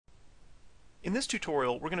In this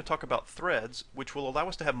tutorial, we're going to talk about threads, which will allow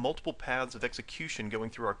us to have multiple paths of execution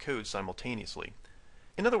going through our code simultaneously.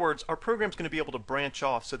 In other words, our program's going to be able to branch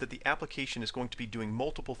off so that the application is going to be doing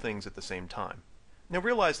multiple things at the same time. Now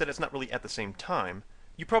realize that it's not really at the same time.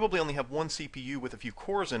 You probably only have one CPU with a few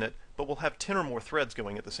cores in it, but we'll have 10 or more threads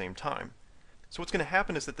going at the same time. So what's going to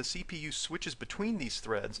happen is that the CPU switches between these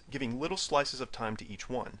threads, giving little slices of time to each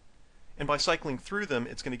one. And by cycling through them,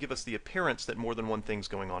 it's going to give us the appearance that more than one thing's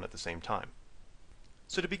going on at the same time.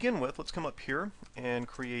 So to begin with, let's come up here and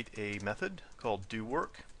create a method called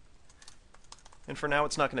doWork. And for now,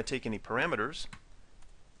 it's not going to take any parameters.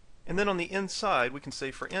 And then on the inside, we can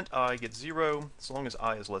say for int I get 0, as long as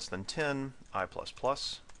I is less than 10, I++.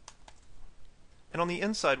 And on the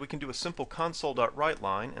inside, we can do a simple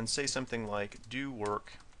console.writeLine and say something like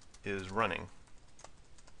doWork is running.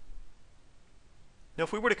 Now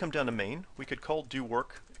if we were to come down to main, we could call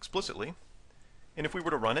doWork explicitly, and if we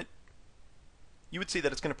were to run it, you would see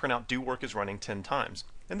that it's going to print out doWork is running 10 times,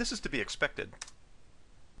 and this is to be expected.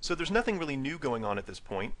 So there's nothing really new going on at this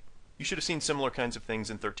point. You should have seen similar kinds of things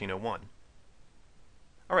in 1301.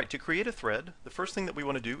 Alright, to create a thread, the first thing that we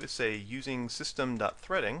want to do is say using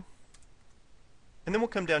system.threading, and then we'll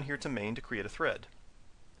come down here to main to create a thread.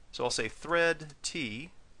 So I'll say thread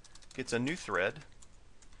t gets a new thread,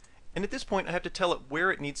 and at this point I have to tell it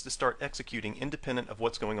where it needs to start executing independent of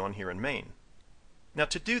what's going on here in main. Now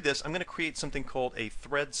to do this, I'm going to create something called a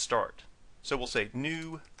thread start. So we'll say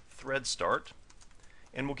new thread start,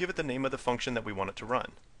 and we'll give it the name of the function that we want it to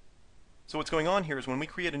run. So what's going on here is when we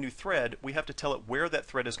create a new thread, we have to tell it where that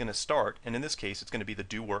thread is going to start, and in this case it's going to be the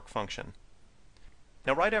doWork function.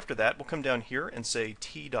 Now right after that, we'll come down here and say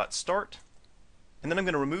t.start, and then I'm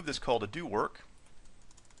going to remove this call to doWork,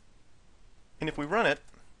 and if we run it,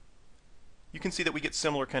 you can see that we get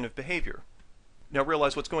similar kind of behavior. Now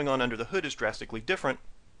realize what's going on under the hood is drastically different.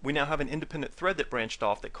 We now have an independent thread that branched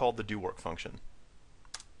off that called the doWork function.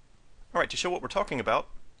 Alright, to show what we're talking about,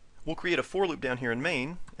 we'll create a for loop down here in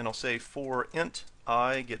main, and I'll say for int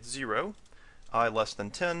I get 0, I less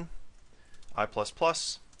than 10, I++,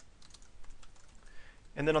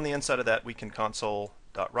 and then on the inside of that we can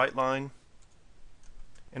console.writeLine,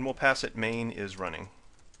 and we'll pass it main is running.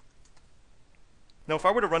 Now if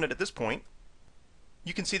I were to run it at this point,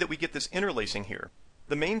 you can see that we get this interlacing here.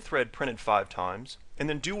 The main thread printed 5 times, and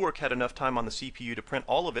then doWork had enough time on the CPU to print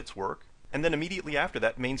all of its work, and then immediately after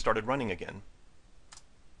that main started running again.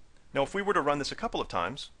 Now if we were to run this a couple of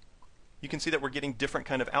times, you can see that we're getting different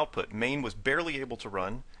kind of output. Main was barely able to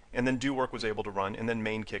run, and then doWork was able to run, and then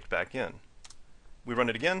main kicked back in. We run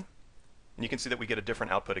it again, and you can see that we get a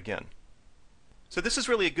different output again. So this is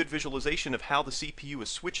really a good visualization of how the CPU is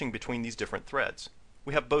switching between these different threads.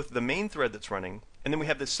 We have both the main thread that's running, and then we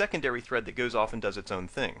have this secondary thread that goes off and does its own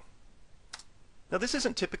thing. Now this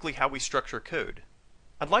isn't typically how we structure code.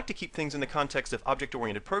 I'd like to keep things in the context of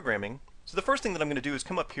object-oriented programming, so the first thing that I'm going to do is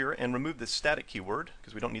come up here and remove this static keyword,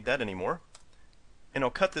 because we don't need that anymore. And I'll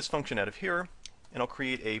cut this function out of here, and I'll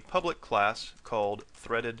create a public class called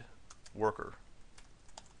threaded worker.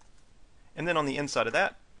 And then on the inside of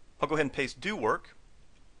that, I'll go ahead and paste doWork.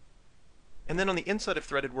 And then on the inside of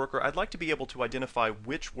threaded worker, I'd like to be able to identify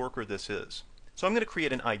which worker this is. So I'm going to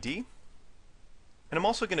create an ID, and I'm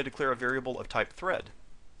also going to declare a variable of type thread.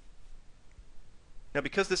 Now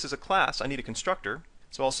because this is a class, I need a constructor,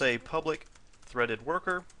 so I'll say public threaded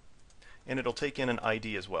worker, and it'll take in an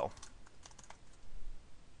ID as well.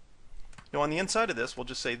 Now on the inside of this, we'll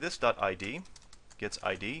just say this.id gets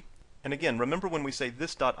ID, and again, remember when we say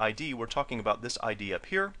this.id, we're talking about this ID up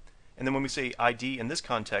here, and then when we say ID in this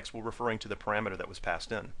context, we're referring to the parameter that was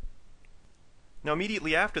passed in. Now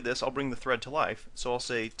immediately after this, I'll bring the thread to life, so I'll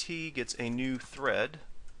say t gets a new thread,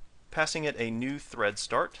 passing it a new thread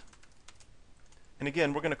start, and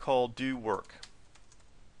again we're going to call doWork.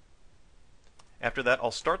 After that I'll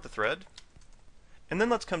start the thread, and then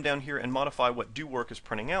let's come down here and modify what doWork is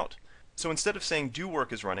printing out. So instead of saying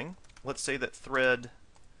doWork is running, let's say that thread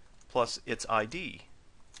plus its ID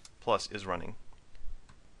plus is running.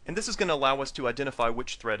 And this is going to allow us to identify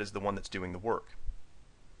which thread is the one that's doing the work.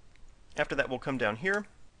 After that we'll come down here,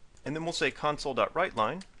 and then we'll say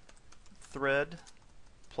console.writeLine thread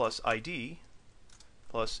plus ID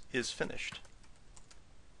plus is finished.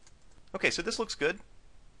 Okay, so this looks good.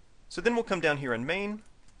 So then we'll come down here in main,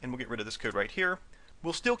 and we'll get rid of this code right here.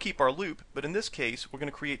 We'll still keep our loop, but in this case we're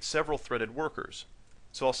going to create several threaded workers.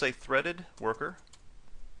 So I'll say threaded worker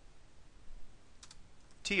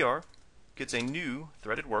tr gets a new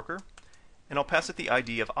threaded worker, and I'll pass it the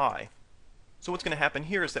ID of I. So what's going to happen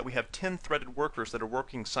here is that we have 10 threaded workers that are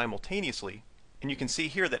working simultaneously, And you can see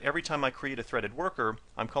here that every time I create a threaded worker,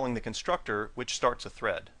 I'm calling the constructor which starts a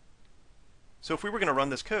thread. So if we were going to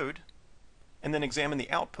run this code and then examine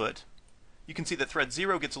the output, you can see that thread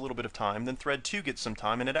 0 gets a little bit of time, then thread 2 gets some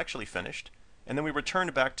time, and it actually finished. And then we return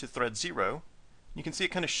back to thread 0. You can see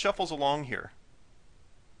it kind of shuffles along here.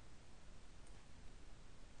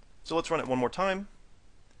 So let's run it one more time.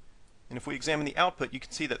 And if we examine the output, you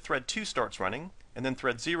can see that thread 2 starts running, and then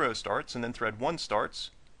thread 0 starts, and then thread 1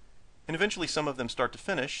 starts. And eventually some of them start to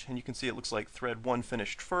finish, and you can see it looks like thread 1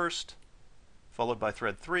 finished first, followed by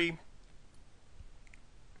thread 3.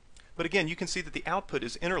 But again, you can see that the output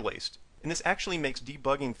is interlaced, and this actually makes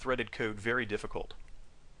debugging threaded code very difficult.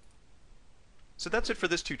 So that's it for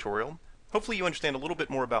this tutorial. Hopefully you understand a little bit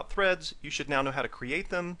more about threads. You should now know how to create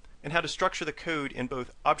them and how to structure the code in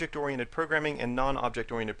both object-oriented programming and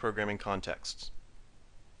non-object-oriented programming contexts.